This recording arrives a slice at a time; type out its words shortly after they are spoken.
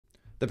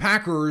The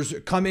Packers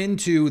come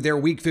into their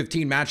Week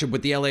 15 matchup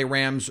with the LA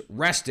Rams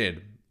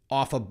rested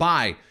off a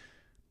bye,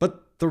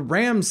 but the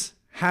Rams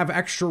have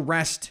extra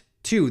rest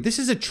too. This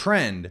is a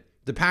trend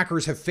the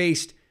Packers have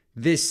faced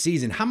this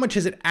season. How much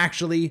has it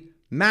actually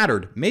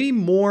mattered? Maybe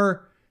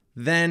more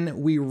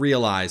than we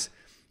realize.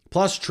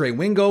 Plus, Trey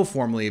Wingo,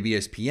 formerly of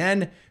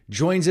ESPN,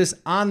 joins us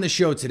on the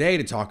show today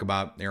to talk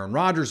about Aaron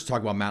Rodgers, to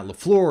talk about Matt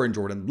LaFleur and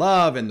Jordan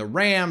Love and the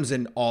Rams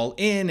and all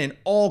in and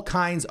all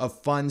kinds of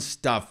fun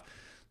stuff.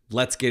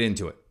 Let's get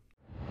into it.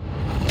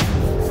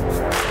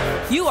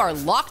 You are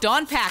Locked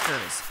On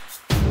Packers,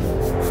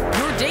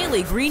 your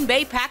daily Green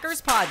Bay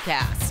Packers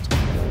podcast.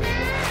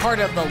 Part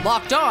of the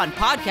Locked On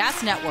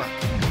Podcast Network,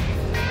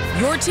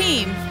 your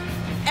team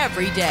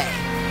every day.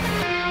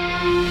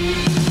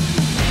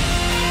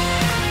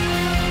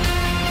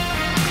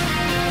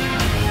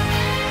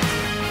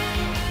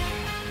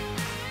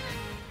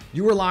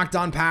 You are Locked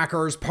On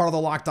Packers, part of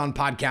the Locked On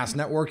Podcast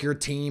Network, your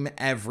team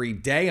every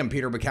day. I'm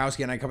Peter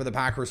Bukowski, and I cover the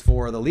Packers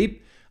for The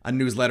Leap, a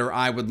newsletter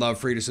I would love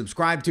for you to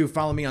subscribe to.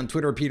 Follow me on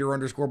Twitter,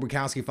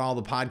 Peter_Bukowski.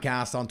 Follow the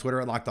podcast on Twitter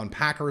at Locked On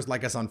Packers.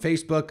 Like us on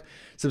Facebook.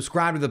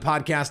 Subscribe to the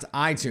podcast,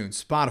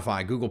 iTunes,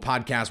 Spotify, Google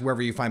Podcasts,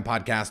 wherever you find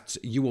podcasts,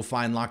 you will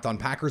find Locked On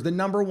Packers, the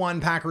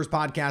 #1 Packers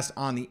podcast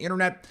on the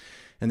internet.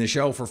 And the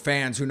show for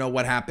fans who know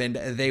what happened,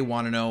 they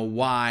want to know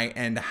why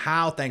and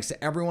how. Thanks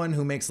to everyone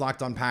who makes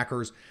Locked On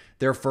Packers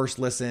their first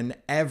listen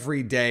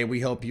every day.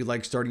 We hope you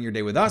like starting your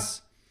day with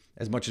us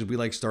as much as we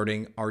like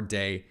starting our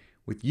day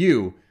with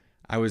you.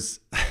 I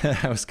was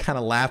kind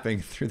of laughing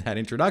through that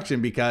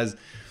introduction because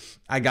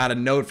I got a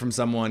note from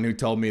someone who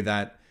told me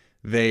that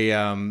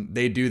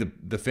they do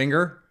the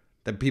finger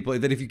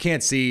that if you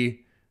can't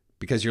see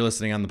because you're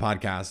listening on the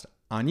podcast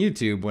on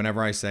YouTube,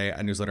 whenever I say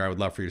a newsletter I would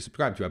love for you to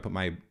subscribe to, I put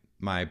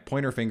my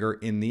pointer finger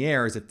in the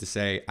air as if to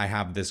say I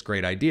have this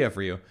great idea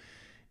for you.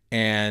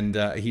 And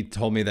he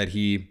told me that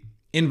he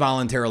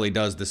involuntarily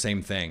does the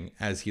same thing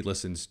as he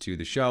listens to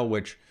the show,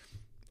 which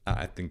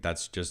I think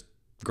that's just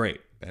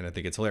great. And I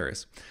think it's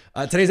hilarious.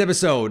 Today's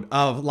episode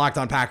of Locked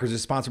On Packers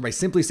is sponsored by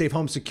Simply Safe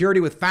Home Security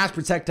with Fast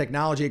Protect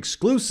technology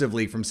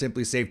exclusively from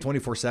Simply Safe.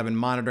 24/7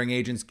 monitoring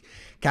agents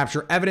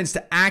capture evidence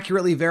to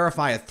accurately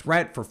verify a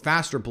threat for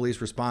faster police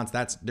response.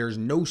 There's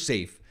no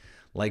safe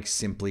like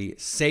Simply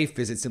Safe.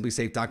 Visit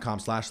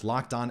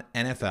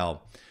simplysafecom/LockedOnNFL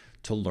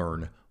to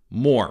learn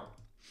more.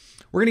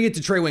 We're going to get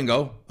to Trey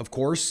Wingo, of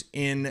course,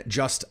 in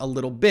just a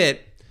little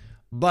bit,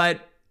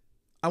 but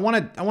I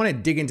want to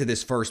dig into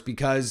this first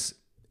because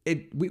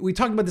we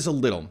talked about this a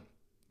little.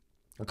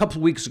 A couple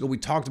of weeks ago, we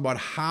talked about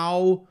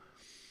how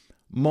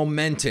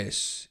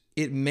momentous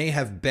it may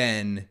have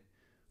been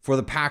for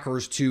the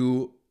Packers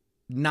to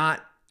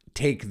not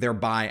take their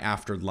bye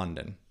after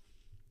London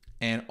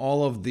and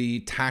all of the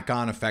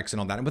tack-on effects and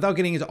all that. And without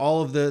getting into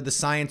all of the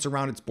science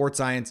around it, sports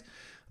science,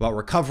 about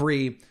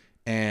recovery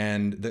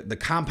and the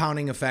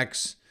compounding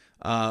effects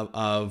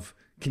of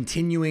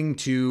continuing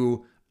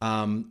to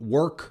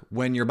work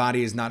when your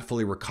body is not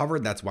fully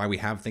recovered. That's why we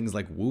have things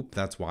like Whoop.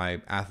 That's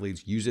why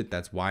athletes use it.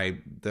 That's why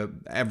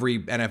every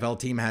NFL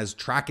team has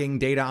tracking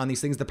data on these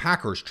things. The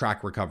Packers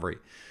track recovery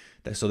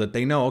so that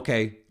they know,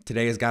 okay,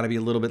 today has got to be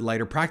a little bit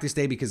lighter practice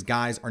day because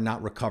guys are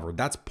not recovered.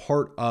 That's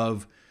part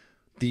of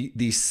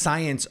the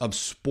science of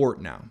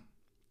sport now.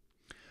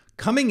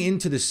 Coming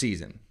into the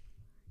season,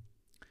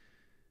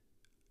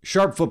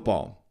 Sharp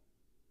Football,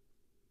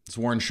 it's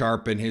Warren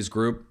Sharp and his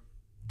group,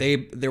 they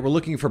were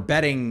looking for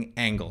betting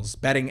angles,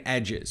 betting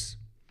edges.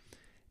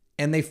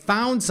 And they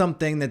found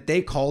something that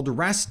they called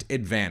rest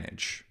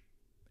advantage.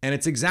 And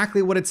it's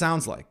exactly what it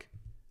sounds like.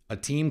 A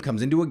team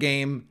comes into a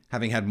game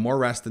having had more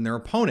rest than their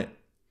opponent.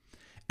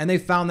 And they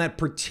found that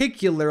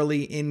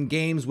particularly in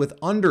games with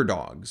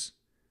underdogs,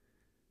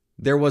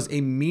 there was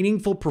a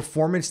meaningful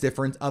performance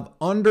difference of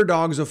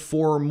underdogs of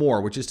 4 or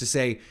more, which is to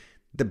say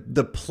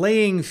the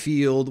playing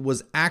field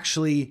was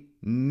actually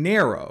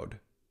narrowed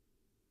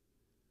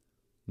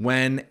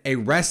when a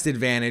rest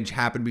advantage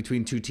happened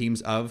between two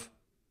teams of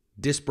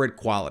disparate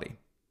quality,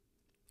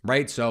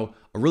 right? So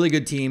a really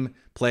good team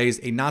plays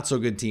a not so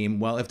good team.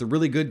 Well, if the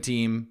really good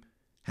team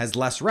has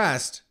less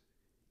rest,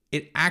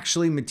 it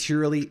actually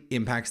materially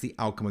impacts the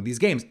outcome of these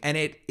games. And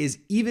it is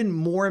even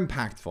more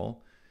impactful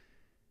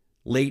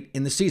late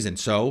in the season.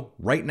 So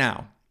right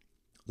now,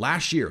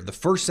 last year, the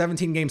first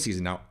 17-game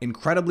season, now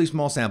incredibly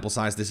small sample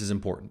size, this is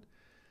important.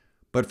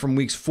 But from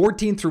weeks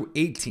 14 through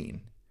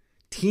 18,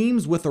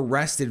 teams with a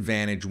rest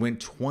advantage went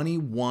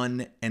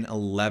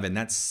 21-11.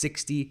 That's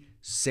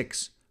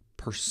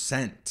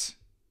 66%.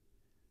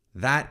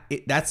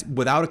 That's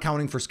without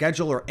accounting for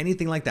schedule or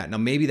anything like that. Now,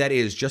 maybe that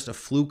is just a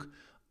fluke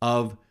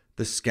of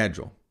the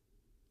schedule.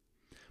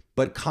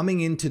 But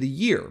coming into the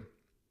year,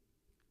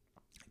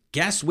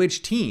 guess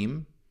which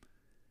team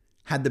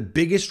had the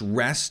biggest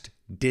rest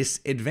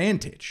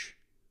disadvantage?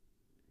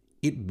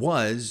 It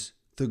was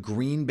the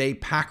Green Bay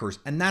Packers.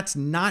 And that's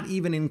not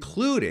even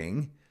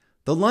including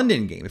the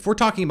London game. If we're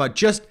talking about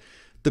just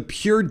the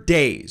pure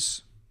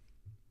days,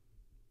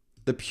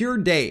 the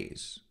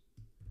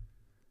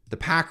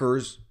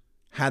Packers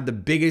had the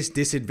biggest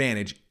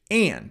disadvantage.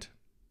 And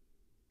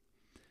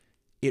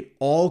it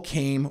all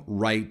came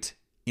right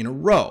in a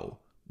row.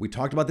 We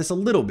talked about this a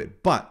little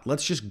bit, but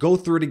let's just go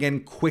through it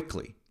again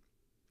quickly.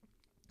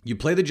 You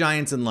play the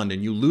Giants in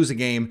London, you lose a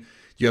game,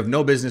 you have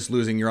no business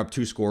losing, you're up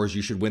 2 scores,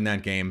 you should win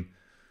that game.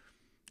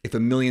 If a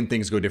million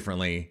things go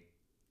differently,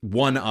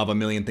 one of a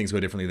million things go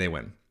differently, they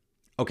win.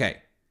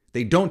 Okay,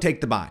 they don't take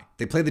the bye.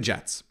 They play the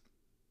Jets.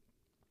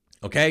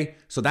 Okay,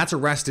 so that's a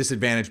rest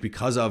disadvantage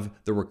because of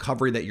the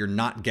recovery that you're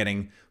not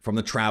getting from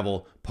the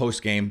travel,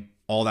 post-game,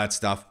 all that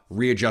stuff,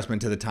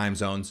 readjustment to the time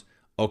zones.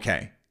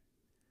 Okay,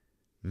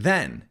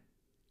 then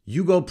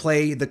you go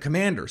play the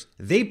Commanders.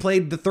 They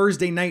played the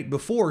Thursday night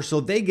before, so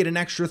they get an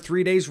extra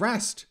 3 days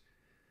rest.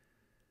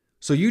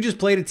 So you just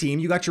played a team,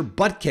 you got your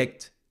butt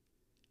kicked.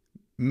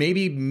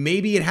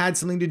 Maybe it had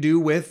something to do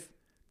with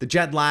the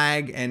jet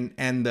lag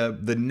and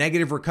the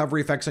negative recovery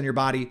effects on your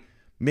body.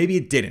 Maybe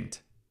it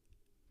didn't.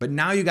 But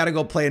now you got to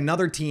go play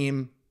another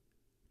team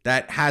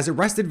that has a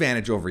rest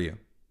advantage over you.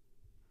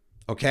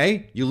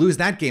 Okay? You lose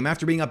that game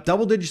after being up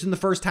double digits in the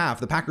first half.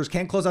 The Packers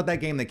can't close out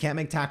that game. They can't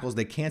make tackles.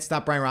 They can't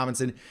stop Brian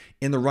Robinson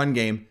in the run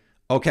game.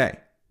 Okay.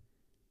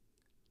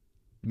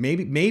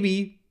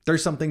 Maybe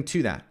there's something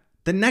to that.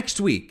 The next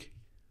week,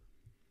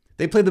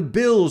 they play the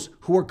Bills,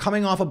 who are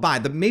coming off a bye,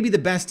 maybe the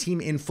best team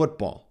in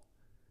football.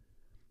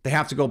 They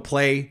have to go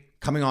play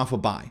coming off a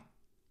bye.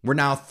 We're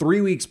now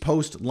 3 weeks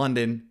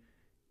post-London,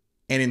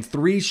 and in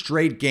 3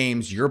 straight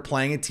games, you're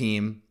playing a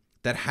team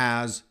that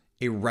has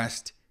a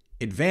rest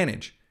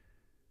advantage.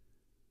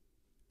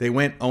 They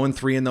went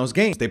 0-3 in those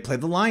games. They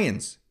played the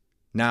Lions.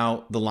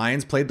 Now, the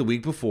Lions played the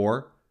week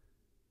before.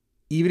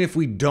 Even if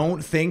we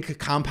don't think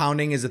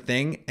compounding is a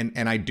thing,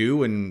 and I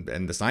do, and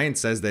the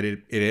science says that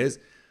it is,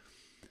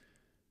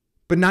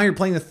 but now you're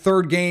playing the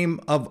 3rd game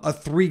of a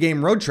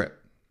 3-game road trip.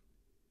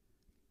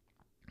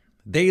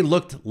 They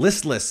looked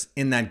listless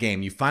in that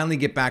game. You finally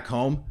get back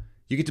home.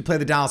 You get to play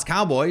the Dallas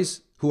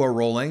Cowboys, who are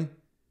rolling,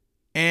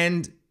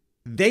 and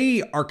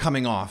they are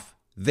coming off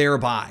their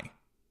bye.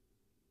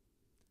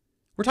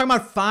 We're talking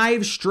about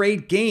 5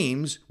 straight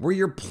games where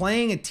you're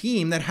playing a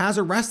team that has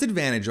a rest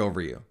advantage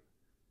over you.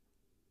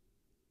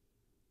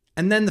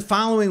 And then the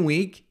following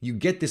week, you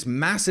get this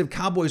massive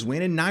Cowboys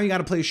win, and now you got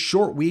to play a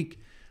short week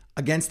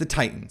against the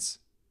Titans.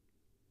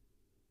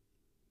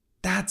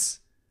 That's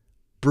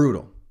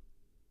brutal.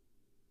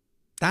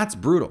 That's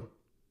brutal.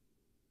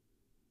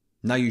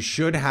 Now, you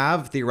should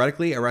have,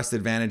 theoretically, a rest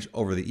advantage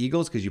over the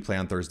Eagles because you play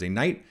on Thursday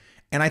night.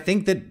 And I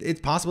think that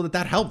it's possible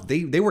that helped.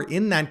 They were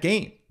in that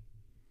game.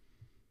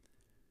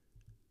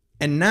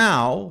 And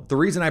now, the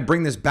reason I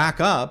bring this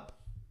back up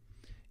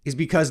is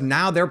because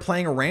now they're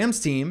playing a Rams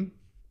team.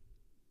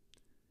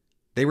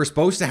 They were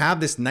supposed to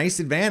have this nice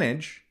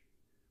advantage,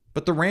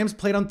 but the Rams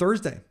played on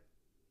Thursday.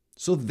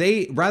 So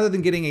they, rather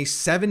than getting a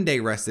 7-day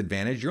rest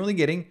advantage, you're only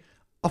getting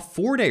a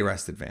 4-day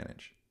rest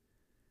advantage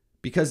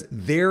because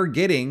they're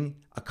getting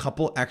a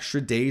couple extra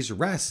days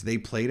rest. They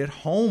played at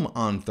home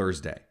on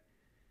Thursday.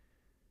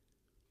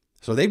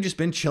 So they've just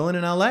been chilling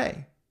in LA.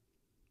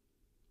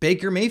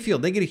 Baker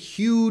Mayfield, they get a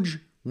huge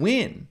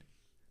win.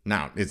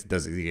 Now,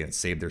 does it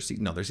save their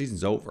season? No, their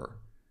season's over.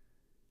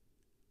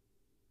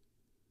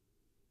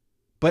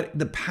 But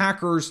the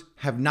Packers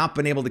have not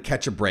been able to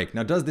catch a break.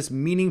 Now, does this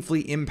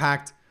meaningfully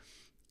impact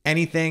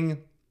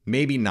anything?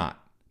 Maybe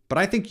not. But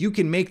I think you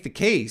can make the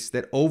case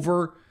that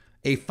over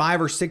a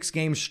 5 or 6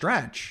 game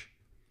stretch,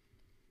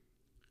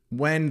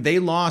 when they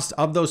lost,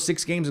 of those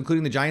 6 games,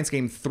 including the Giants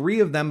game,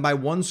 3 of them by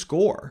 1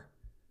 score,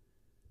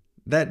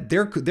 that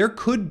there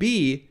could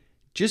be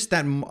just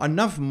that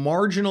enough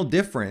marginal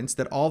difference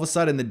that all of a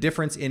sudden the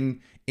difference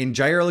in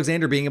Jair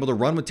Alexander being able to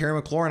run with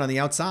Terry McLaurin on the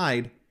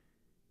outside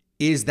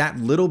is that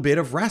little bit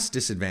of rest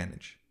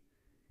disadvantage.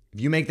 If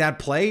you make that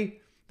play,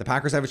 the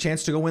Packers have a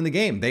chance to go win the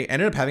game. They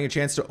ended up having a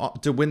chance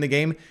to win the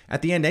game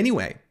at the end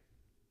anyway.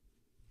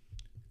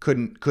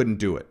 Couldn't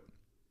do it.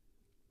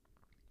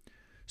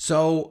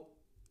 So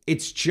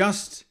it's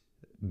just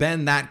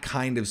been that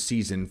kind of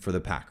season for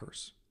the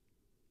Packers.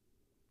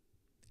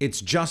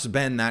 It's just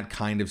been that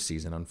kind of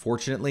season,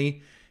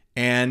 unfortunately.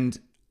 And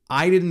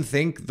I didn't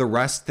think the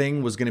rest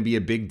thing was going to be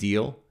a big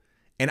deal.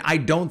 And I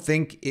don't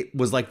think it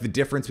was like the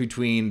difference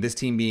between this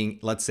team being,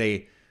 let's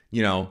say,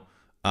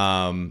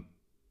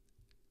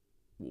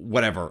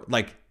 whatever,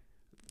 like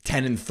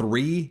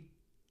 10-3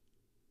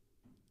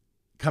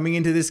 coming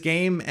into this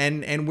game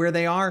and where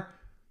they are.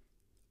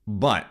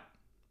 But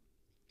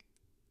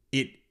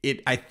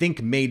it I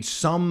think made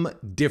some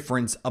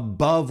difference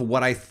above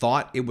what I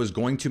thought it was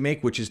going to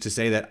make, which is to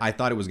say that I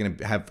thought it was going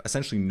to have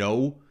essentially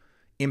no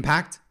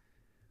impact.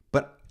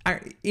 But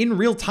in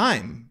real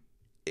time,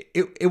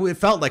 it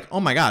felt like,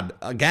 oh my God,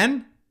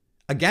 again?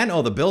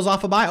 Oh, the Bills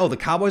off a bye. Oh, the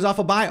Cowboys off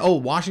a bye. Oh,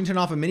 Washington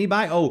off a mini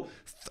bye. Oh,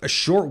 a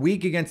short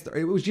week against,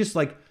 it was just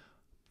like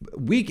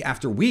week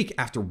after week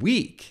after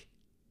week.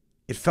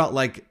 It felt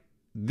like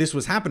this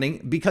was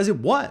happening because it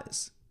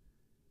was.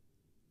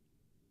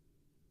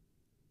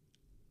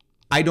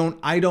 I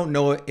don't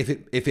know if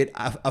it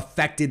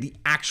affected the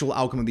actual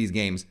outcome of these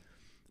games,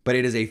 but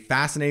it is a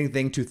fascinating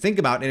thing to think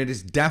about, and it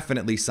is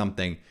definitely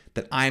something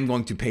that I'm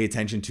going to pay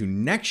attention to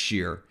next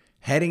year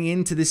heading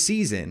into the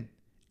season.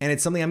 And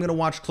it's something I'm going to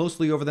watch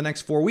closely over the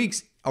next 4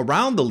 weeks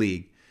around the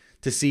league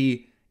to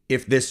see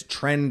if this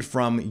trend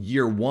from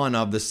year one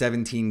of the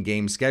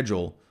 17-game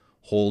schedule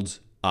holds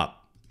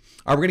up.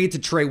 All right, we're going to get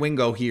to Trey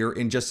Wingo here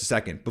in just a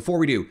second. Before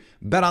we do,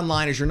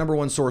 BetOnline is your number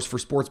one source for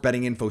sports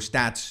betting info,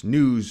 stats,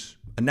 news,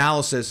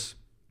 analysis.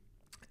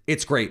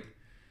 It's great.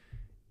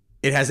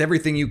 It has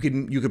everything you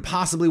could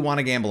possibly want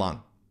to gamble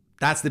on.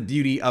 That's the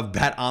beauty of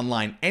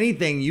BetOnline.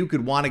 Anything you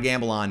could want to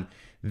gamble on,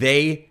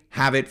 they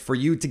have it for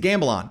you to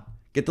gamble on.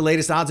 Get the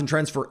latest odds and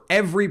trends for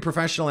every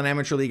professional and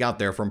amateur league out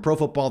there, from pro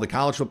football to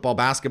college football,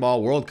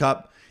 basketball, World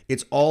Cup.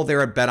 It's all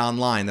there at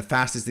BetOnline, the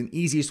fastest and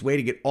easiest way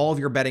to get all of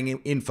your betting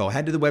info.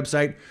 Head to the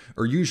website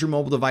or use your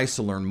mobile device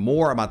to learn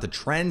more about the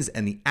trends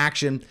and the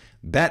action.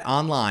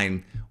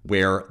 BetOnline,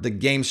 where the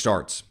game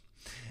starts.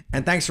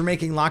 And thanks for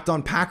making Locked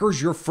On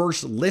Packers your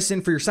first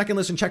listen. For your second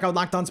listen, check out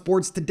Locked On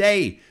Sports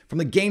today. From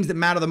the games that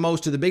matter the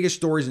most to the biggest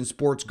stories in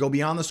sports, go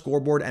beyond the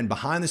scoreboard and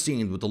behind the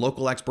scenes with the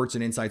local experts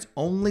and insights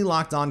only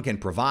Locked On can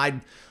provide.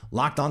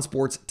 Locked On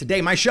Sports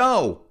today, my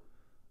show,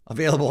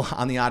 available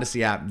on the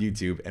Odyssey app,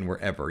 YouTube, and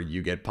wherever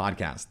you get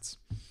podcasts.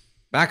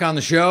 Back on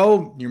the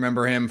show, you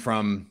remember him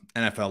from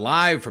NFL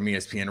Live, from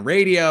ESPN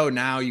Radio.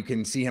 Now you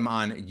can see him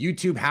on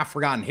YouTube. Half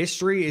Forgotten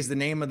History is the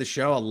name of the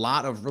show. A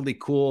lot of really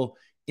cool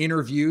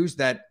interviews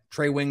that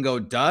Trey Wingo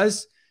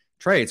does.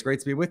 Trey, it's great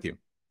to be with you.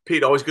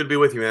 Pete, always good to be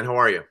with you, man. How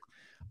are you?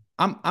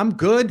 I'm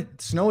good.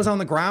 Snow is on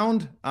the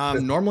ground.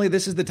 Normally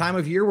this is the time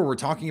of year where we're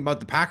talking about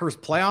the Packers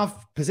playoff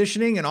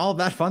positioning and all of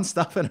that fun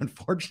stuff. And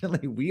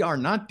unfortunately, we are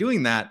not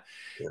doing that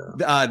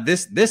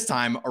this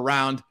time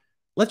around.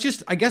 Let's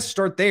just, I guess,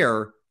 start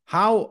there.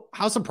 How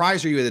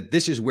surprised are you that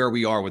this is where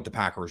we are with the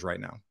Packers right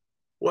now?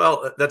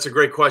 Well, that's a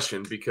great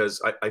question, because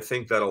I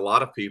think that a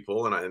lot of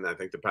people, and I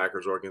think the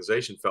Packers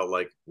organization, felt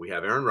like we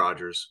have Aaron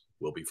Rodgers,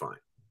 we'll be fine.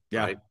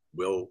 Yeah. Right?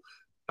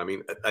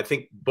 I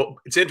think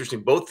it's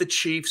interesting. Both the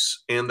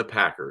Chiefs and the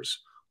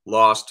Packers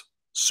lost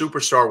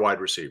superstar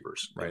wide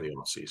receivers in the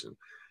offseason.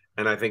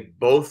 And I think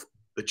both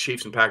the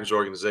Chiefs and Packers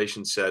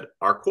organization said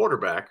our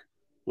quarterback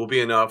will be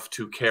enough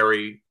to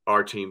carry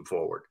our team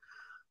forward.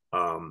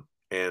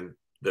 And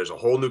there's a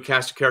whole new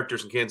cast of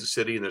characters in Kansas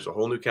City, and there's a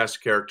whole new cast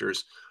of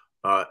characters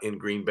in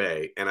Green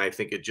Bay. And I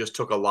think it just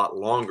took a lot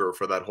longer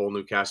for that whole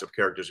new cast of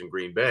characters in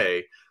Green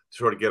Bay to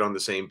sort of get on the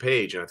same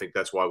page. And I think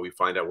that's why we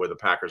find out where the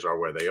Packers are,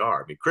 where they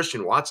are. I mean,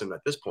 Christian Watson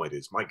at this point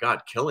is, my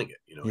God, killing it.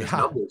 You know, his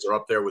numbers are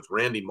up there with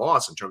Randy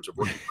Moss in terms of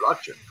rookie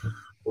production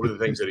over the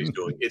things that he's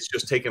doing. It's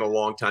just taken a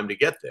long time to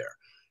get there.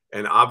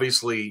 And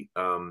obviously,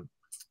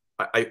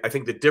 I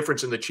think the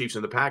difference in the Chiefs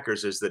and the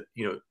Packers is that,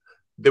 you know,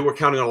 they were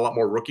counting on a lot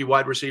more rookie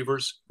wide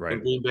receivers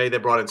in Green Bay. They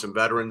brought in some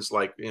veterans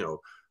like,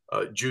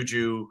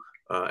 Juju,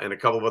 and a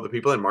couple of other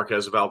people, and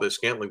Marquez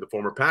Valdez-Scantling, the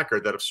former Packer,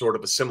 that have sort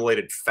of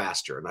assimilated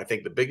faster. And I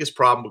think the biggest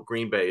problem with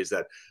Green Bay is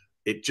that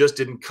it just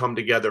didn't come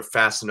together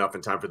fast enough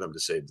in time for them to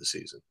save the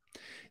season.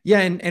 Yeah,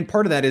 and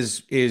part of that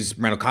is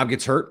Randall Cobb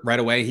gets hurt right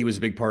away. He was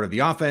a big part of the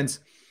offense.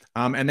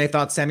 And they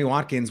thought Sammy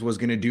Watkins was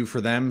going to do for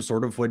them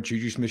sort of what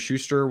Juju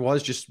Smith-Schuster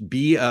was, just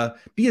be a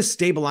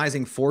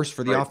stabilizing force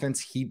for the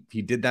offense.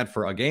 He did that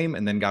for a game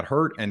and then got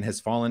hurt and has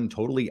fallen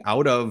totally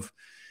out of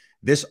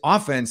this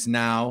offense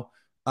now.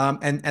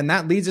 And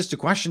that leads us to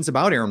questions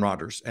about Aaron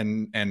Rodgers.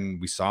 And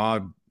we saw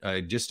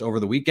just over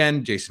the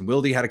weekend, Jason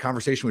Wilde had a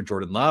conversation with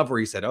Jordan Love where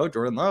he said, "Oh,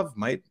 Jordan Love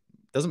might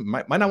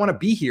not want to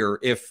be here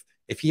if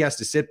he has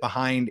to sit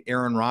behind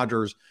Aaron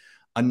Rodgers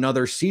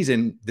another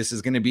season." This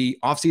is going to be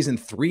offseason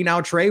 3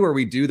 now, Trey, where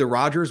we do the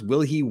Rodgers.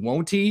 Will he?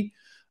 Won't he?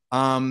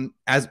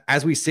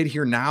 As we sit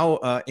here now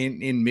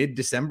in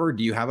mid-December,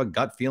 do you have a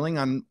gut feeling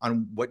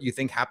on what you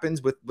think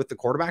happens with the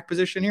quarterback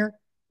position here?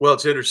 Well,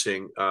 it's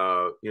interesting.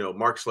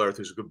 Mark Schlereth,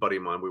 who's a good buddy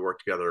of mine, we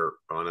worked together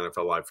on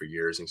NFL Live for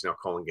years, and he's now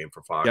calling game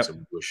for Fox. And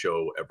we do a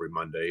show every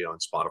Monday on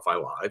Spotify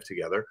Live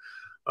together,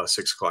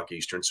 6 o'clock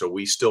Eastern. So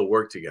we still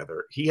work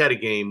together. He had a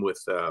game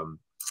with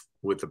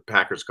the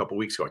Packers a couple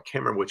weeks ago. I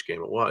can't remember which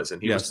game it was, and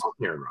he was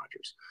talking Aaron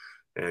Rodgers.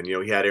 And he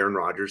had Aaron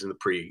Rodgers in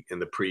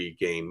the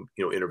pre-game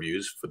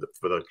interviews for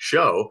the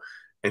show,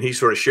 and he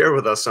sort of shared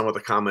with us some of the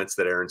comments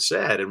that Aaron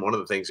said. And one of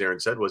the things Aaron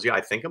said was, "Yeah,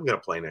 I think I'm going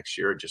to play next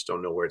year. I just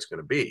don't know where it's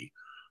going to be."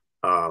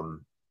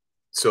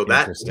 So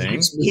that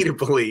leads me to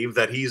believe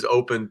that he's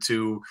open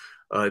to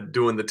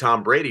doing the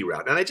Tom Brady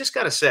route. And I just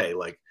got to say,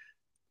 like,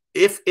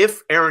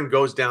 if Aaron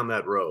goes down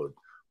that road,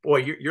 boy,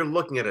 you're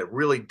looking at a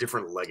really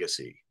different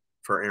legacy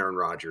for Aaron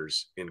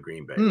Rodgers in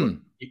Green Bay. Look,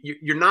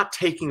 you're not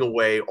taking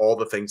away all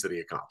the things that he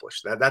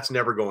accomplished. That's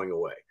never going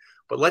away.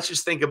 But let's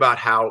just think about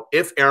how,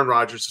 if Aaron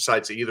Rodgers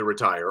decides to either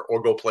retire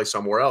or go play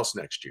somewhere else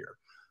next year,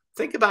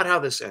 think about how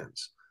this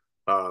ends.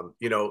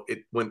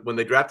 When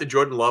they drafted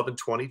Jordan Love in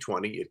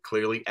 2020, it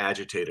clearly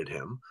agitated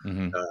him,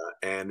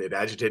 and it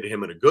agitated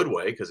him in a good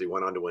way because he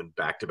went on to win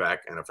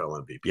back-to-back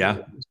NFL MVP. Yeah,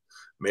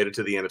 made it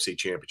to the NFC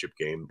Championship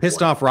game.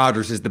 Pissed off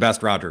Rodgers is the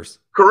best Rodgers.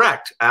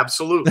 Correct,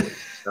 absolutely.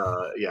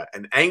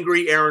 An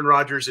angry Aaron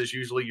Rodgers is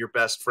usually your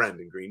best friend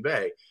in Green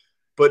Bay.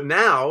 But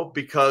now,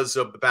 because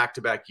of the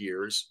back-to-back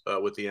years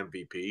with the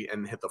MVP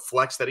and hit the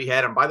flex that he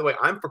had, and by the way,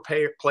 I'm for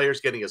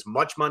players getting as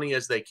much money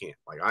as they can.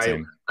 Like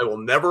I will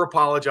never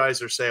apologize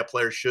or say a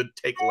player should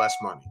take less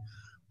money,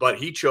 but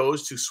he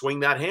chose to swing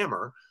that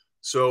hammer.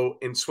 So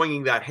in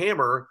swinging that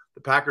hammer,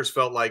 the Packers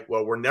felt like,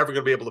 well, we're never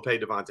going to be able to pay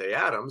Davante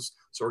Adams,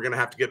 so we're going to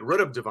have to get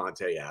rid of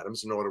Davante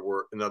Adams in order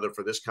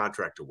for this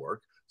contract to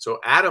work. So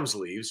Adams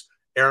leaves.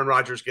 Aaron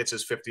Rodgers gets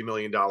his $50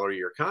 million a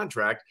year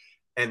contract.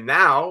 And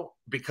now,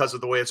 because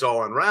of the way it's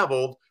all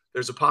unraveled,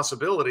 there's a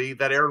possibility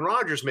that Aaron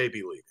Rodgers may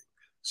be leaving.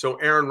 So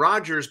Aaron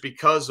Rodgers,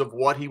 because of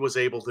what he was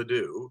able to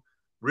do,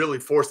 really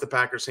forced the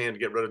Packers' hand to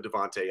get rid of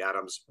Davante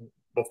Adams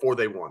before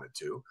they wanted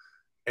to.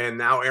 And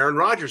now Aaron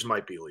Rodgers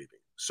might be leaving.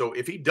 So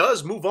if he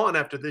does move on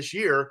after this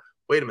year,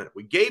 wait a minute,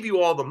 we gave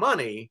you all the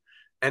money,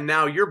 and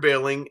now you're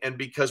bailing. And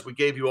because we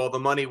gave you all the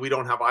money, we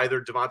don't have either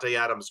Davante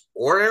Adams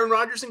or Aaron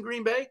Rodgers in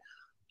Green Bay.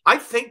 I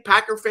think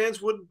Packer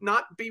fans would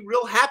not be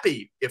real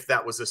happy if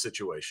that was the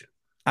situation.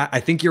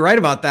 I think you're right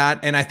about that.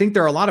 And I think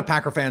there are a lot of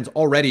Packer fans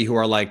already who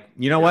are like,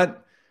 you know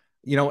what?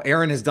 You know,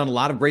 Aaron has done a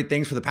lot of great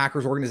things for the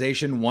Packers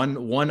organization,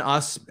 won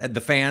us,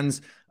 the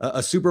fans,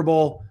 a Super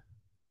Bowl.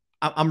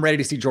 I'm ready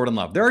to see Jordan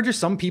Love. There are just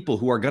some people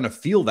who are going to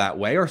feel that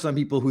way, or some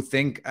people who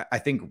think, I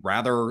think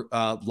rather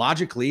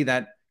logically,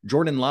 that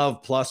Jordan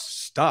Love plus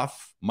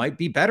stuff might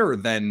be better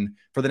than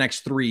for the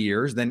next 3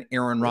 years than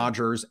Aaron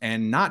Rodgers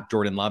and not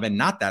Jordan Love and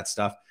not that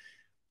stuff.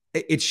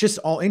 It's just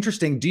all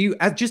interesting. Do you,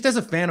 just as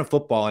a fan of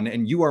football,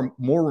 and you are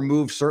more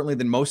removed certainly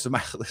than most of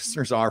my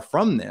listeners are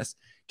from this,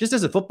 just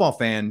as a football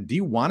fan, do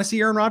you want to see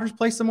Aaron Rodgers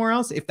play somewhere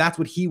else if that's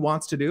what he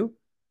wants to do?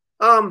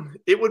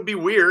 It would be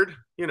weird.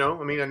 You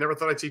know, I mean, I never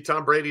thought I'd see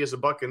Tom Brady as a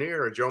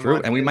Buccaneer or Joe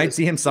True, and we might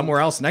see him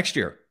somewhere else next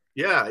year.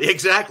 Yeah,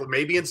 exactly.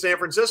 Maybe in San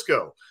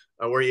Francisco,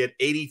 where he had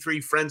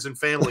 83 friends and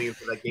family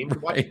into that game.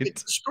 Right. Get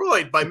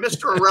destroyed by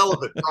Mr.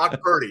 Irrelevant, Brock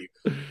Purdy.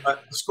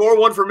 Score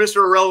one for Mr.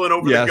 Irrelevant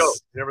over the GOAT.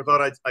 Never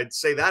thought I'd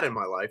say that in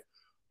my life.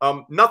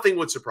 Nothing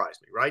would surprise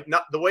me, right?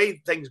 Not the way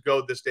things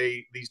go these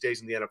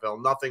days in the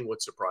NFL. Nothing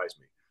would surprise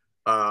me.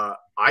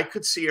 I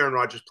could see Aaron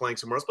Rodgers playing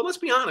somewhere else, but let's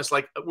be honest.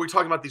 Like we're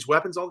talking about these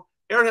weapons,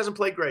 Aaron hasn't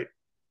played great.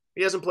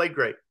 He hasn't played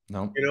great.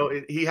 No, you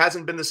know, he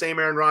hasn't been the same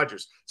Aaron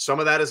Rodgers. Some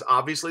of that is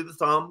obviously the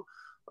thumb.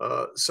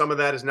 Some of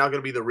that is now going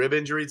to be the rib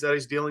injuries that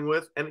he's dealing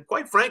with. And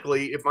quite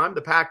frankly, if I'm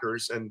the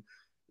Packers and,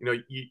 you know,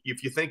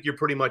 if you think you're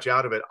pretty much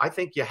out of it, I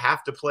think you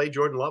have to play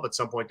Jordan Love at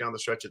some point down the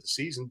stretch of the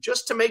season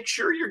just to make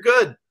sure you're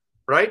good,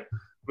 right? I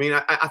mean,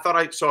 I thought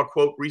I saw a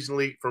quote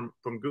recently from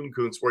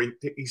Gutekunst where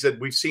he said,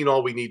 we've seen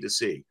all we need to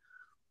see.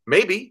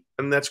 Maybe,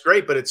 and that's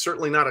great, but it's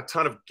certainly not a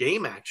ton of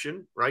game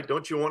action, right?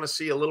 Don't you want to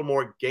see a little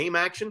more game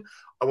action?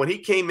 When he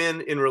came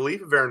in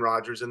relief of Aaron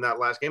Rodgers in that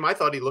last game, I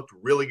thought he looked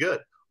really good.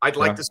 I'd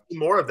like to see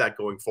more of that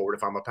going forward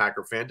if I'm a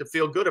Packer fan, to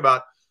feel good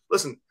about,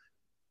 listen,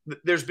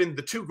 there's been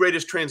the two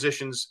greatest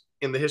transitions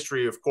in the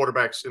history of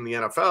quarterbacks in the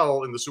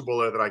NFL in the Super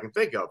Bowl era that I can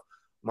think of.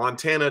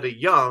 Montana to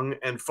Young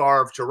and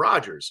Favre to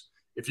Rodgers.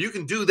 If you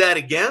can do that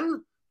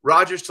again,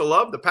 Rodgers to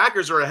Love, the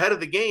Packers are ahead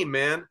of the game,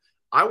 man.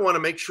 I want to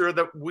make sure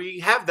that we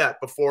have that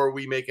before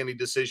we make any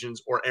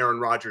decisions or Aaron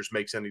Rodgers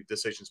makes any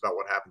decisions about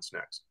what happens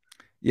next.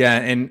 Yeah,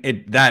 and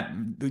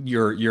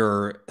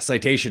your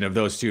citation of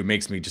those two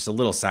makes me just a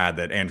little sad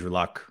that Andrew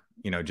Luck,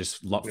 you know,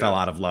 just fell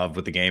out of love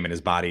with the game and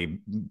his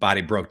body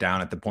broke down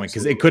at the point,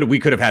 because we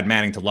could have had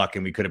Manning to Luck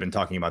and we could have been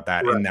talking about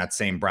that in that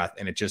same breath,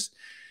 and it just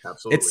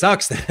it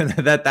sucks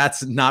that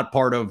that's not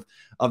part of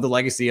the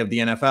legacy of the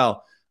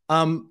NFL.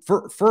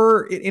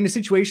 For in a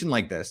situation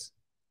like this,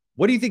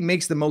 what do you think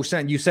makes the most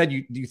sense? You said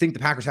you think the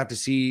Packers have to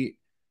see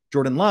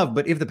Jordan Love,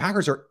 but if the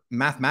Packers are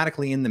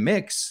mathematically in the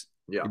mix.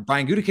 Yeah.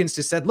 Brian Gutekunst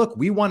just said, look,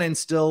 we want to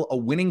instill a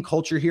winning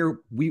culture here.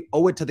 We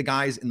owe it to the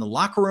guys in the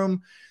locker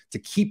room to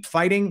keep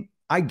fighting.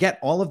 I get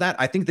all of that.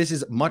 I think this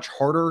is much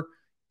harder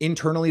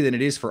internally than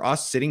it is for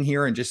us sitting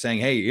here and just saying,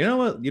 hey, you know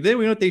what? We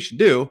know what they should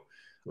do.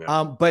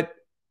 Yeah. But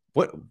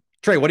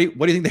Trey, what do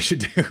you think they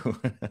should do?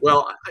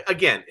 Well,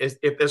 again,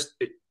 if there's,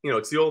 you know,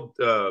 it's the old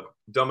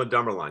Dumb and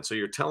Dumber line. So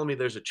you're telling me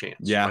there's a chance.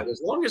 Yeah. Right?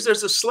 As long as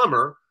there's a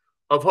sliver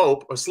of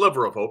hope,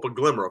 a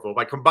glimmer of hope.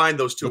 I combine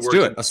those two words. Let's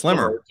do it. A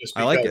slimmer. Just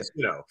because, I like it.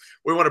 You know,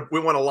 we want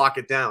to lock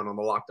it down on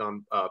the Locked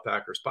On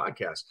Packers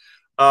podcast.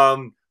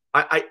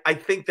 I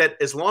think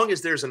that as long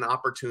as there's an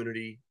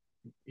opportunity,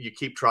 you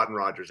keep trotting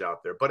Rodgers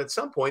out there. But at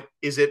some point,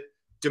 is it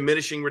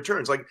diminishing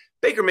returns? Like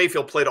Baker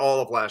Mayfield played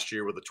all of last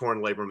year with a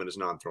torn labrum in his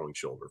non-throwing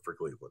shoulder for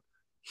Cleveland.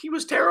 He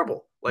was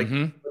terrible. Like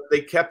they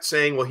kept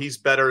saying, well, he's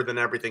better than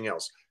everything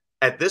else.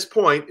 At this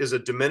point, is a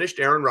diminished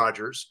Aaron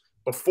Rodgers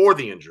before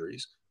the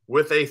injuries,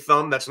 with a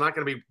thumb that's not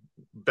going to be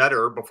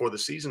better before the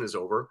season is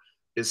over,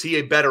 is he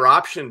a better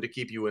option to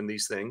keep you in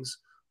these things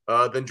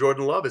than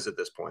Jordan Love is at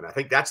this point? I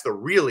think that's the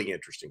really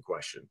interesting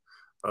question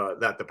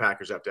that the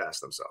Packers have to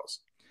ask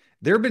themselves.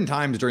 There have been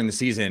times during the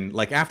season,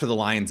 like after the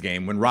Lions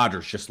game, when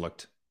Rodgers just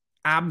looked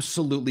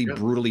absolutely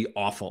brutally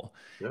awful.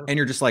 Yeah. And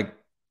you're just like,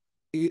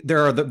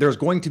 there's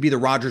going to be the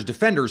Rodgers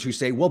defenders who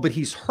say, well, but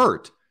he's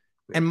hurt.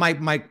 And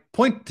my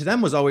point to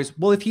them was always,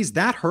 well, if he's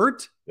that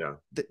hurt,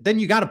 then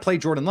you got to play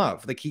Jordan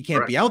Love. Like, he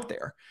can't be out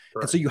there.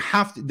 And so you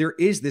have to, there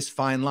is this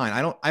fine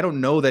line. I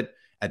don't know that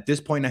at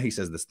this point now, he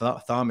says this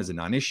thumb is a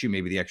non-issue,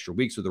 maybe the extra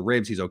weeks with the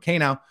ribs, he's okay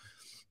now.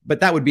 But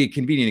that would be a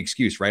convenient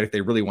excuse, right? If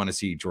they really want to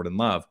see Jordan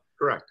Love.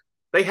 Correct.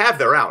 They have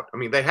their out. I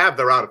mean, they have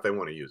their out if they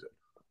want to use it.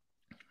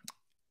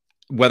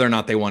 Whether or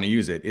not they want to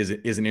use it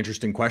is an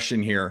interesting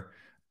question here.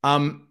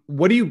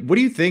 What do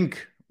you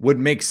think would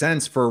make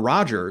sense for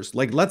Rodgers?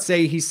 Like, let's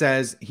say he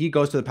says, he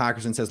goes to the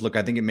Packers and says, look,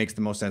 I think it makes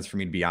the most sense for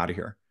me to be out of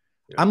here.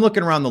 Yeah. I'm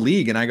looking around the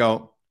league and I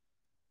go,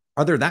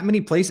 are there that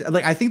many places?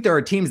 Like, I think there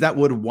are teams that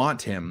would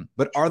want him,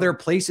 but are there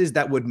places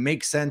that would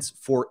make sense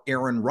for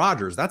Aaron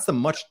Rodgers? That's the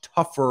much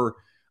tougher,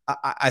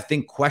 I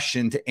think,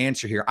 question to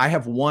answer here. I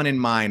have one in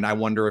mind. I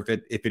wonder if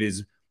it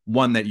is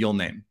one that you'll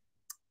name.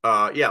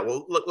 Yeah.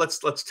 Well, look,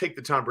 let's take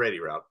the Tom Brady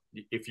route.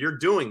 If you're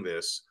doing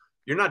this,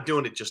 you're not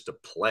doing it just to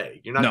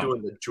play. You're not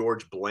doing the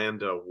George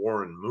Blanda,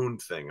 Warren Moon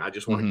thing. I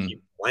just want to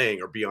keep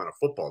playing or be on a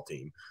football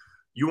team.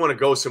 You want to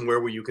go somewhere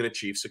where you can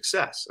achieve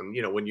success. And,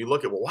 you know, when you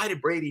look at, well, why did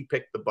Brady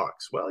pick the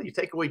Bucs? Well, you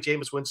take away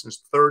Jameis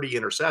Winston's 30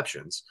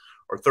 interceptions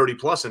or 30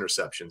 plus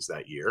interceptions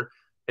that year,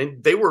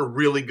 and they were a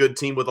really good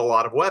team with a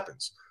lot of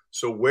weapons.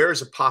 So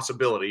where's a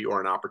possibility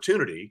or an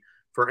opportunity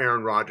for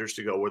Aaron Rodgers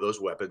to go where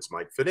those weapons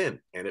might fit in?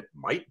 And it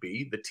might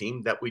be the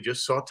team that we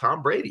just saw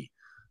Tom Brady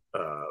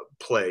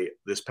play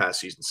this past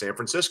season, San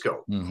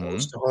Francisco,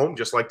 close to home,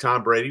 just like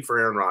Tom Brady for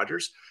Aaron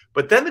Rodgers.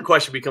 But then the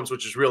question becomes,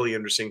 which is really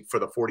interesting for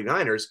the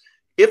 49ers,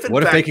 if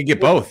they could get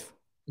both?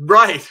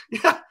 Right.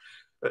 Yeah.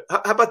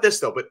 How about this,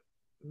 though? But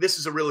this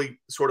is a really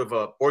sort of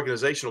a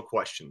organizational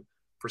question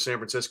for San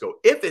Francisco.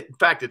 If in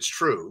fact it's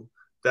true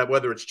that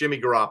whether it's Jimmy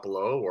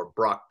Garoppolo or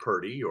Brock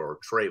Purdy or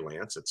Trey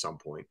Lance at some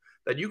point,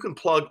 that you can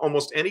plug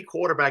almost any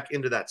quarterback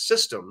into that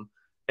system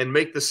and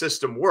make the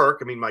system work.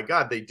 I mean, my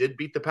God, they did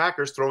beat the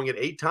Packers, throwing it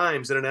 8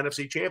 times in an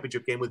NFC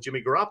Championship game with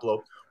Jimmy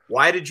Garoppolo.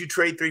 Why did you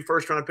trade 3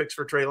 first-round picks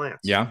for Trey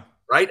Lance? Yeah.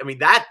 Right? I mean,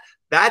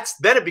 that's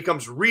then it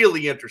becomes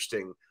really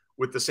interesting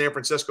with the San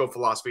Francisco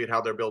philosophy and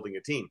how they're building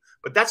a team.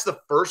 But that's the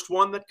first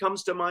one that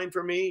comes to mind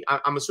for me.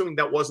 I'm assuming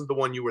that wasn't the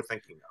one you were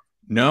thinking of.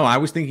 No, I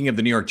was thinking of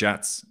the New York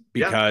Jets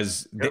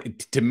because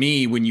to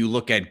me, when you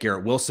look at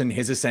Garrett Wilson,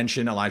 his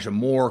ascension, Elijah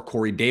Moore,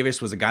 Corey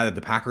Davis was a guy that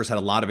the Packers had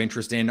a lot of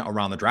interest in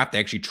around the draft. They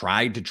actually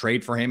tried to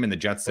trade for him and the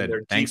Jets said,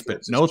 thanks,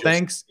 but no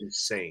thanks.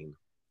 Insane.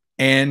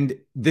 And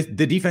the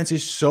defense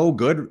is so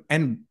good.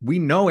 And we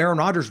know Aaron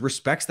Rodgers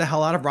respects the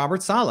hell out of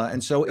Robert Saleh.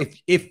 And so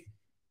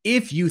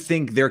if you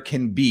think there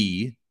can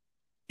be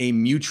a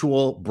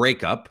mutual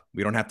breakup,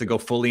 we don't have to go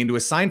fully into a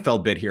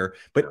Seinfeld bit here,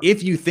 but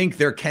if you think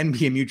there can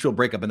be a mutual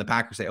breakup and the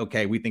Packers say,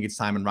 okay, we think it's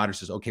time, and Rodgers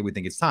says, okay, we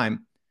think it's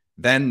time,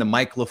 then the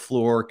Mike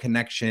LaFleur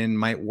connection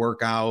might work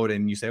out.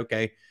 And you say,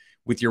 okay,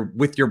 with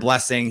your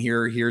blessing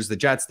here, here's the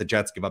Jets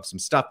give up some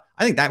stuff.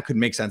 I think that could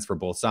make sense for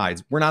both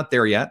sides. We're not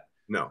there yet.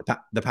 No,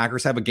 the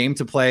Packers have a game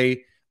to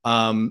play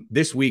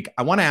this week.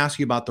 I want to ask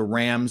you about the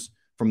Rams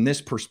from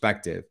this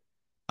perspective.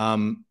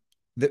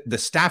 The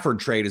Stafford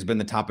trade has been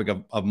the topic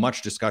of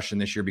much discussion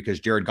this year because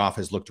Jared Goff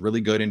has looked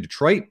really good in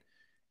Detroit.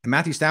 And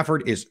Matthew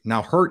Stafford is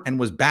now hurt and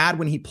was bad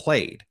when he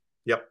played.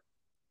 Yep.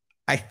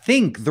 I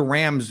think the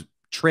Rams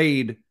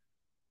trade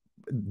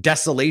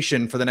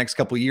desolation for the next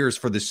couple of years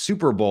for the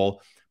Super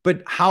Bowl.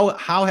 But how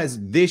has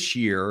this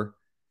year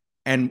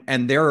and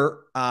their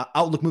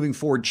outlook moving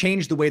forward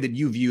changed the way that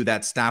you view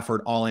that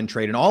Stafford all-in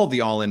trade and all of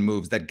the all-in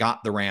moves that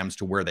got the Rams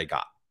to where they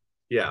got?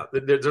 Yeah,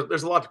 there's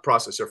a lot to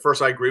process there.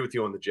 First, I agree with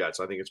you on the Jets.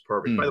 I think it's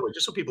perfect. By the way,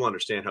 just so people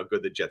understand how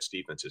good the Jets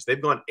defense is,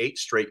 they've gone 8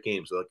 straight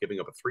games without giving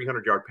up a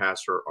 300-yard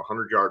passer, a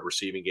 100-yard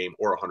receiving game,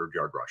 or a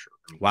 100-yard rusher.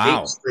 I mean,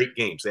 wow. 8 straight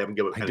games. They haven't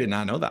given up. I did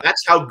not know that.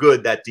 That's how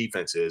good that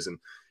defense is. And,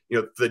 you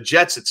know, the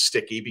Jets, it's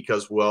sticky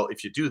because, well,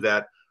 if you do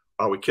that,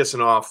 are we kissing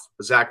off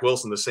Zach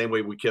Wilson the same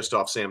way we kissed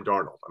off Sam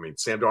Darnold? I mean,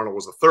 Sam Darnold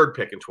was the 3rd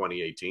pick in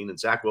 2018, and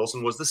Zach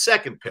Wilson was the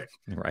 2nd pick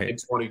in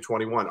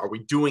 2021. Are we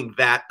doing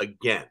that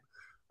again?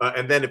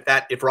 And then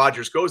if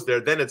Rodgers goes there,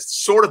 then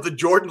it's sort of the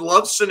Jordan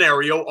Love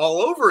scenario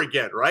all over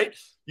again, right?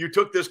 You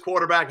took this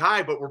quarterback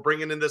high, but we're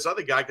bringing in this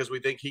other guy because we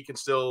think he can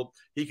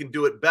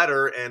do it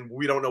better, and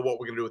we don't know what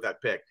we're going to do with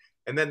that pick.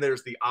 And then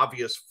there's the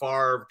obvious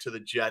Favre to the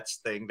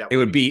Jets thing that it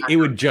would be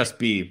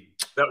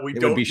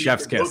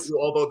chef's kiss.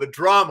 Although the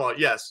drama,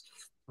 yes,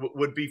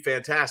 would be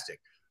fantastic.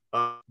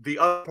 The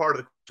other part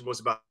of the question was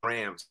about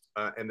Rams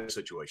and their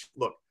situation.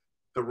 Look.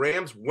 The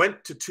Rams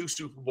went to 2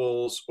 Super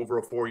Bowls over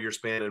a 4-year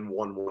span and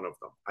won 1 of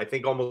them. I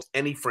think almost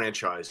any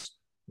franchise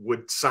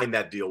would sign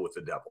that deal with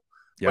the devil.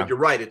 Yeah. But you're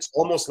right. It's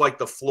almost like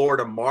the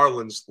Florida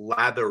Marlins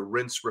lather,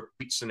 rinse,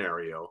 repeat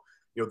scenario.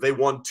 You know, they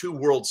won 2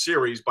 World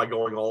Series by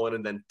going all in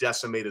and then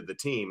decimated the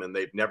team, and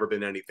they've never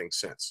been anything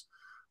since.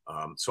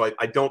 So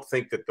I don't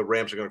think that the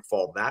Rams are going to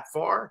fall that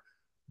far.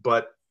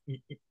 But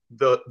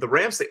the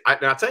Rams,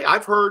 I'll tell you,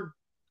 I've heard,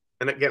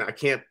 and again, I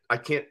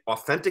can't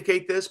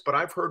authenticate this, but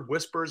I've heard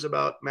whispers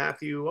about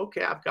Matthew.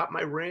 Okay, I've got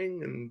my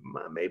ring, and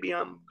maybe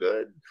I'm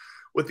good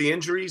with the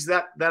injuries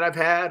that I've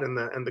had and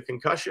the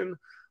concussion.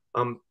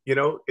 You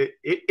know,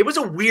 it was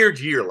a weird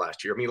year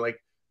last year. I mean,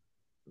 like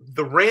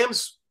the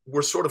Rams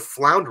were sort of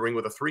floundering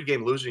with a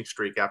 3-game losing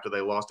streak after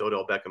they lost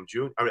Odell Beckham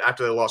Jr. I mean,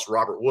 after they lost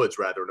Robert Woods,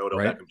 rather, and Odell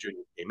Beckham Jr.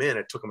 came in.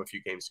 It took them a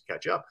few games to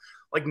catch up.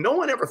 Like, no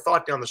one ever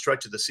thought down the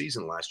stretch of the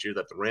season last year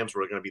that the Rams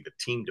were going to be the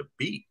team to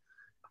beat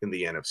in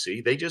the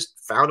NFC. They just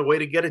found a way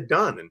to get it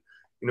done. And,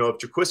 you know, if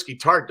Jaquiski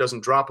Tartt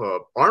doesn't drop a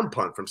arm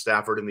punt from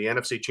Stafford in the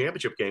NFC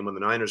Championship game when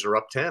the Niners are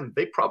up 10,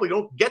 they probably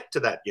don't get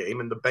to that game,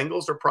 and the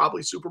Bengals are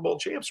probably Super Bowl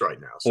champs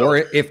right now. So, or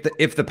if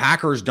the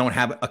Packers don't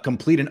have a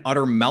complete and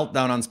utter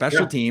meltdown on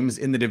special teams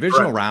in the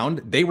divisional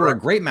round, they were a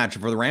great matchup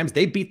for the Rams.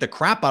 They beat the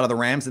crap out of the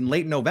Rams in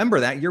late November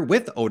that year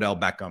with Odell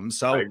Beckham.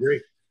 So I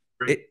agree.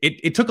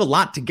 It took a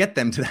lot to get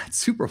them to that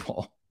Super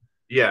Bowl.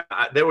 Yeah,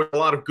 there was a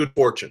lot of good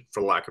fortune,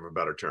 for lack of a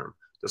better term,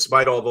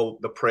 despite all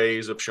the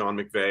praise of Sean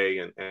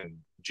McVay and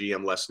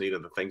GM Les Snead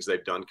and the things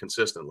they've done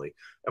consistently.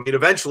 I mean,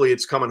 eventually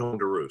it's coming home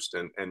to roost.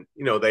 And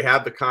you know, they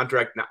have the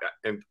contract now,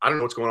 and I don't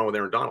know what's going on with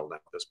Aaron Donald now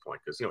at this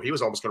point, because, you know, he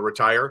was almost going to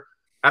retire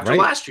after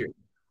last year.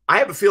 I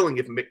have a feeling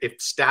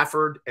if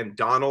Stafford and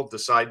Donald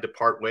decide to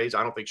part ways,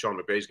 I don't think Sean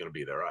McVay is going to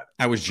be there either.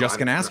 I was just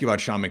going to ask you about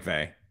Sean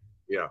McVay.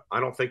 Yeah, I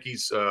don't think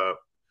he's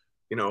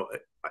you know,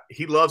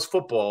 he loves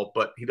football,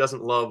 but he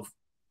doesn't love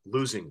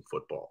losing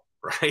football,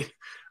 right?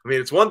 I mean,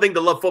 it's one thing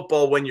to love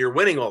football when you're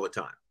winning all the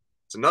time.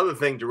 It's another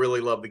thing to really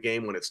love the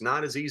game when it's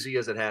not as easy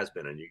as it has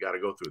been, and you got to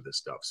go through this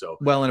stuff. So,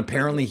 well, and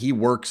apparently he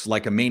works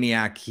like a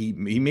maniac. He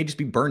may just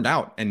be burned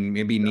out and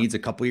maybe needs a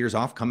couple of years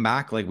off, come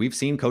back. Like, we've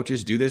seen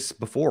coaches do this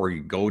before.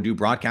 You go do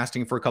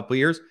broadcasting for a couple of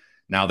years.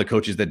 Now the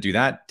coaches that do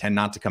that tend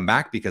not to come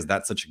back because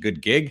that's such a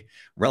good gig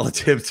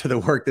relative to the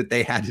work that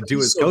they had to do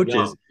as coaches.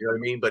 Young, you know what I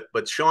mean?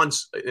 But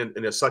Sean's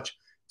in such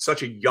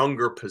a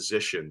younger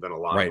position than a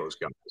lot of those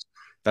guys.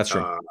 That's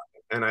true.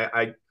 And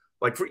I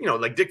like, you know,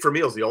 like Dick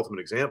Vermeil's the ultimate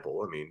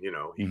example. I mean, you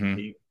know,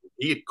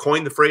 he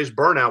coined the phrase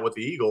burnout with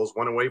the Eagles,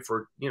 went away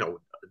for, you know,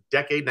 a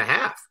decade and a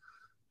half,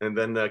 and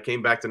then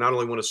came back to not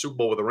only win a Super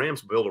Bowl with the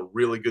Rams, but build a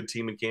really good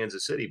team in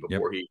Kansas City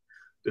before he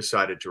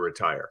decided to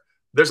retire.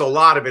 There's a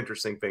lot of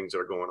interesting things that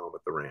are going on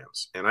with the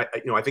Rams. And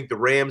I think the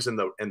Rams and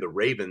the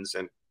Ravens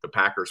and the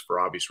Packers,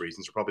 for obvious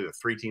reasons, are probably the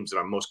three teams that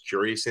I'm most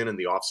curious in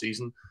the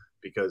offseason,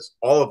 because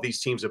all of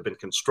these teams have been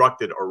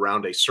constructed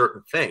around a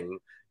certain thing,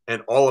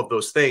 and all of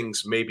those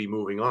things may be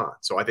moving on.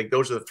 So I think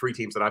those are the three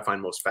teams that I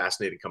find most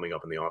fascinating coming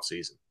up in the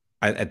offseason.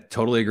 I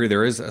totally agree.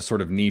 There is a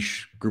sort of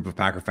niche group of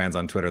Packer fans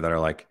on Twitter that are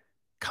like,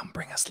 come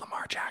bring us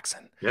Lamar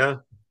Jackson. Yeah.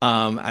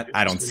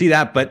 I don't see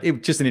that, but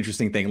it's just an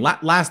interesting thing.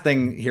 Last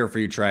thing here for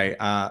you, Trey.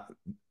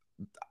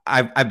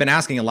 I've been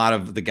asking a lot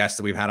of the guests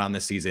that we've had on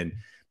this season,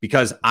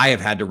 because I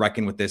have had to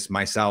reckon with this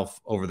myself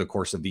over the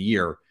course of the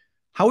year.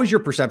 How has your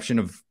perception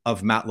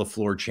of Matt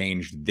LaFleur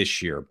changed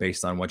this year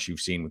based on what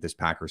you've seen with this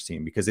Packers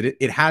team? Because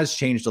it has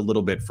changed a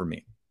little bit for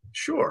me.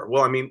 Sure.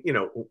 Well, I mean, you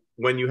know,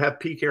 when you have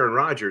peak Aaron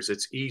Rodgers,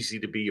 it's easy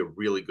to be a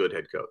really good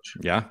head coach.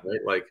 Yeah. Right?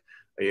 Like,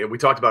 we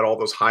talked about all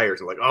those hires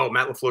and like, oh,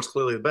 Matt LaFleur's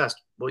clearly the best.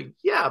 Well,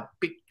 yeah,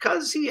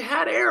 because he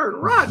had Aaron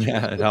Rodgers.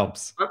 Yeah, it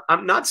helps.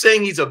 I'm not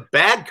saying he's a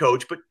bad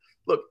coach, but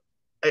look,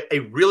 a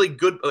really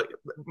good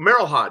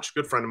Merrill Hodge,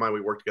 good friend of mine,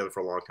 we worked together for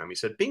a long time. He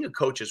said, being a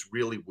coach is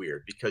really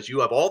weird because you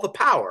have all the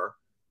power,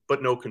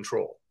 but no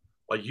control.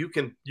 Like, you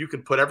can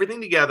put everything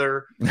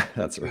together.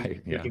 That's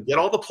right. Yeah. You can get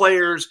all the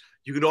players,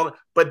 you can do all that,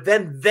 but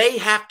then they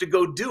have to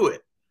go do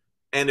it.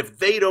 And if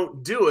they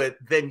don't do it,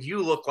 then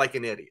you look like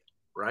an idiot,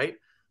 right?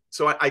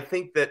 So I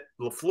think that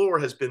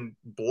LaFleur has been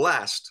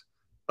blessed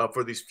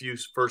for these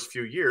first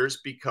few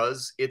years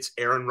because it's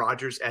Aaron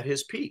Rodgers at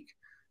his peak.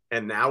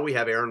 And now we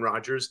have Aaron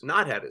Rodgers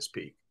not at his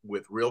peak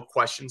with real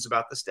questions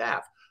about the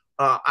staff.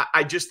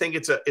 I just think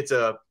it's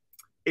a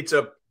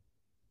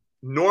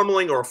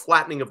normaling or a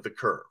flattening of the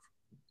curve.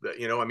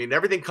 You know, I mean,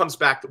 everything comes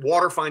back.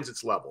 Water finds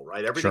its level,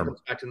 right? Everything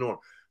comes back to normal.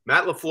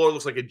 Matt LaFleur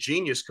looks like a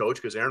genius coach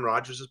because Aaron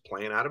Rodgers is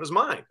playing out of his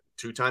mind.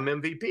 2-time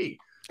MVP.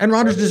 And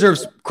Rodgers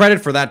deserves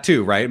credit for that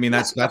too, right? I mean,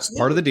 that's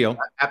part of the deal.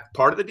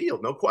 Part of the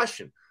deal, no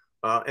question.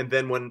 And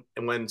then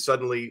when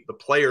suddenly the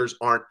players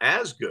aren't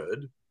as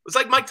good, it's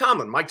like Mike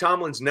Tomlin. Mike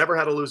Tomlin's never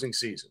had a losing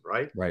season,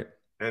 right? Right.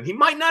 And he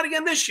might not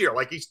again this year.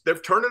 Like,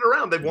 they've turned it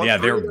around. They've won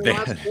 3 of the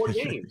last 4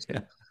 games. Yeah.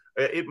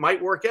 It might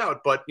work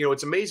out, but you know,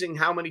 it's amazing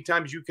how many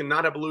times you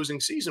cannot have a losing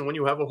season when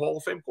you have a Hall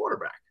of Fame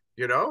quarterback.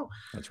 You know,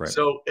 that's right.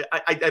 So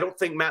I don't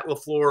think Matt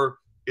LaFleur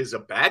is a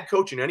bad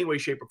coach in any way,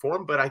 shape, or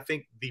form, but I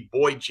think the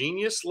boy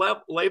genius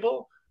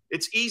label,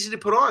 it's easy to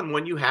put on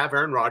when you have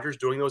Aaron Rodgers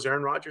doing those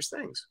Aaron Rodgers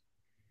things.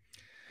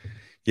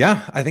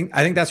 Yeah, I think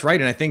that's right.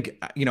 And I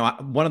think, you know,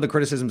 one of the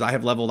criticisms I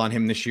have leveled on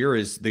him this year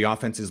is the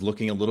offense is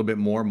looking a little bit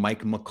more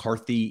Mike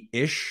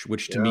McCarthy-ish,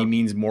 which to me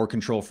means more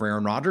control for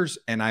Aaron Rodgers.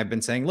 And I've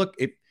been saying, look,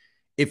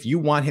 if you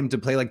want him to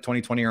play like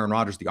 2020 Aaron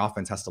Rodgers, the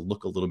offense has to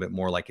look a little bit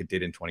more like it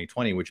did in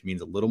 2020, which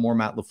means a little more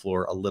Matt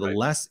LaFleur, a little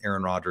less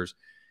Aaron Rodgers.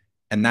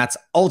 And that's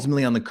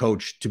ultimately on the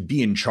coach to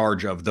be in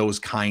charge of those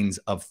kinds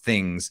of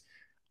things.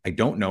 I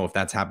don't know if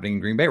that's happening in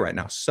Green Bay right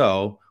now.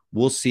 So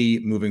we'll see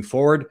moving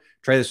forward.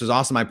 Trey, this was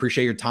awesome. I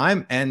appreciate your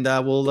time, and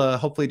we'll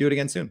hopefully do it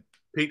again soon.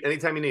 Pete,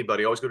 anytime you need,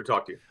 buddy. Always good to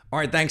talk to you. All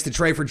right. Thanks to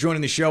Trey for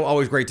joining the show.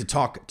 Always great to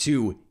talk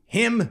to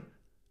him.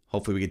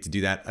 Hopefully we get to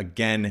do that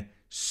again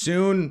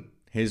soon.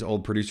 His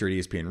old producer at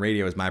ESPN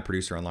Radio is my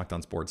producer on Locked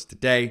On Sports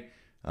today.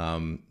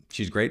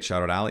 She's great.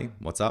 Shout out Allie.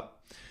 What's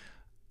up?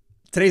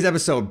 Today's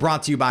episode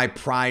brought to you by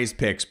Prize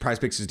Picks. Prize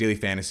Picks is daily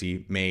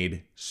fantasy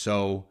made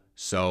so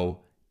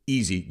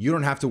easy. You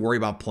don't have to worry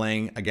about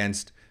playing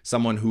against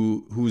someone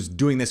who's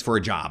doing this for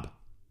a job.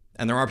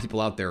 And there are people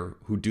out there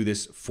who do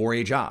this for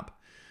a job.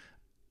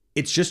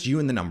 It's just you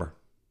and the number.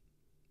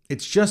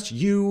 It's just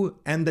you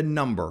and the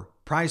number.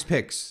 Prize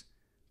Picks,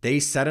 they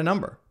set a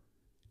number.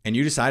 And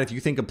you decide if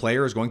you think a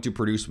player is going to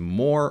produce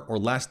more or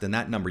less than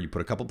that number. You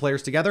put a couple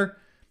players together,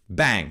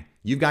 bang,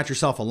 you've got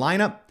yourself a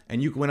lineup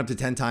and you can win up to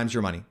 10 times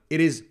your money.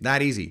 It is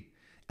that easy.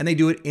 And they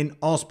do it in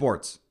all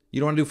sports. You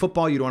don't want to do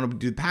football. You don't want to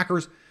do the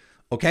Packers.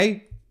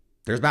 Okay,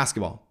 there's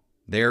basketball.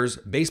 There's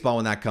baseball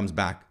when that comes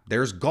back.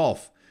 There's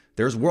golf.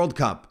 There's World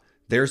Cup.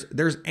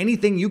 There's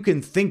anything you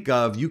can think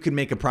of, you can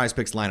make a Prize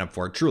Picks lineup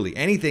for. Truly,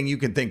 anything you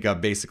can think of,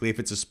 basically, if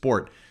it's a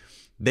sport,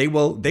 they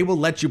will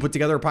let you put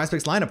together a Prize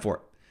Picks lineup for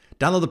it.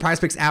 Download the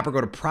Prize Picks app or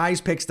go to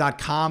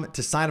prizepicks.com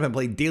to sign up and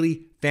play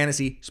daily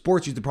fantasy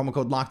sports. Use the promo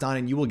code LOCKEDON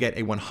and you will get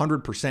a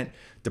 100%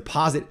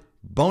 deposit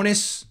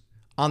bonus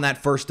on that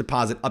first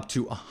deposit up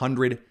to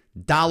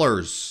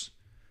 $100.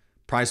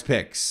 Prize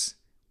Picks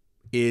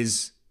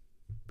it's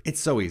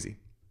so easy.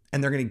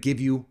 And they're going to give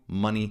you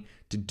money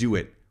to do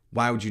it.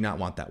 Why would you not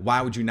want that?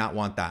 Why would you not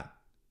want that?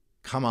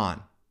 Come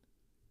on.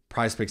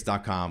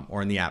 prizepicks.com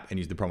or in the app and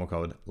use the promo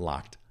code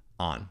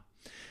LOCKEDON.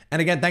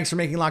 And again, thanks for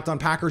making Locked On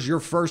Packers your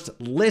first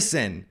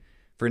listen.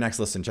 For your next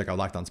listen, check out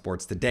Locked On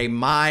Sports Today,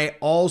 my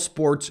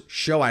all-sports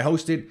show I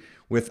hosted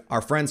with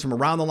our friends from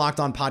around the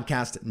Locked On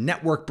Podcast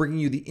Network, bringing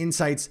you the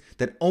insights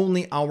that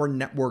only our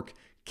network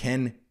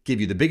can give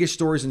you. The biggest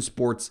stories in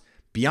sports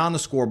beyond the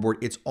scoreboard,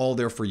 it's all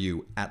there for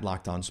you at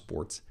Locked On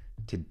Sports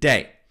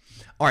Today.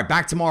 All right,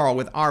 back tomorrow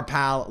with our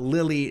pal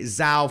Lily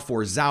Zhao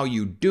for Zhao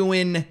You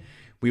Doin'.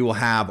 We will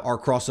have our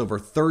crossover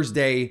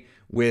Thursday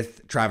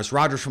with Travis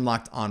Rogers from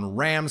Locked On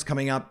Rams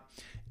coming up.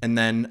 And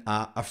then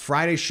a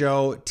Friday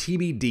show,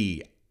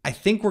 TBD. I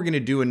think we're going to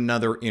do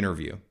another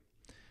interview.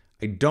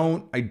 I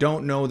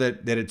don't know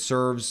that it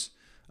serves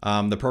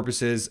the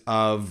purposes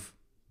of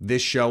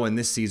this show and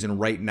this season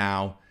right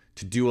now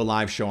to do a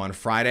live show on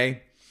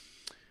Friday.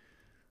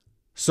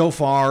 So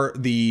far,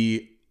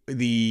 the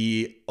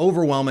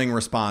overwhelming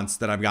response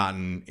that I've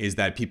gotten is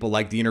that people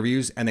like the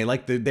interviews and they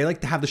like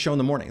to have the show in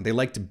the morning. They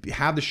like to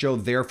have the show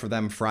there for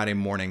them Friday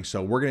morning.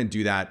 So we're going to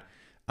do that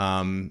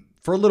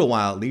for a little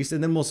while at least,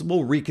 and then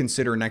we'll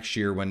reconsider next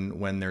year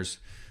when there's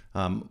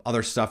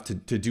other stuff to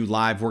do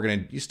live.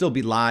 You still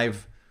be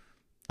live.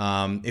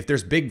 If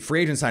there's big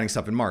free agent signing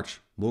stuff in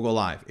March, we'll go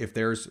live. If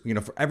there's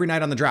for every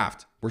night on the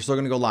draft, we're still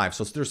going to go live.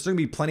 So there's still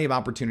going to be plenty of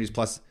opportunities.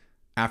 Plus,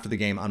 after the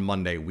game on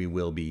Monday, we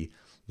will be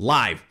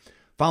live.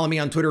 Follow me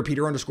on Twitter,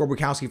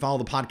 Peter_Bukowski. Follow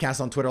the podcast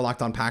on Twitter,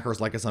 Locked On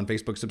Packers. Like us on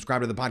Facebook.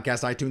 Subscribe to the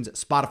podcast, iTunes,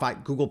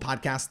 Spotify, Google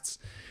Podcasts.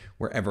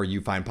 Wherever you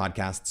find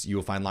podcasts, you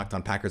will find Locked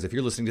On Packers. If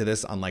you're listening to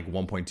this on like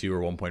 1.2 or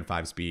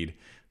 1.5 speed,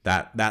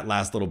 that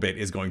last little bit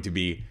is going to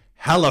be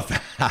hella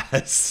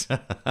fast.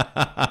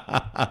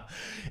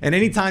 And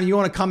anytime you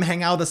want to come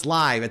hang out with us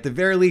live, at the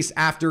very least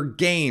after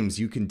games,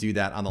 you can do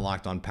that on the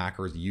Locked On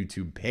Packers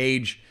YouTube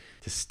page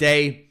to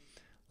stay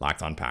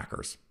Locked On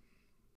Packers.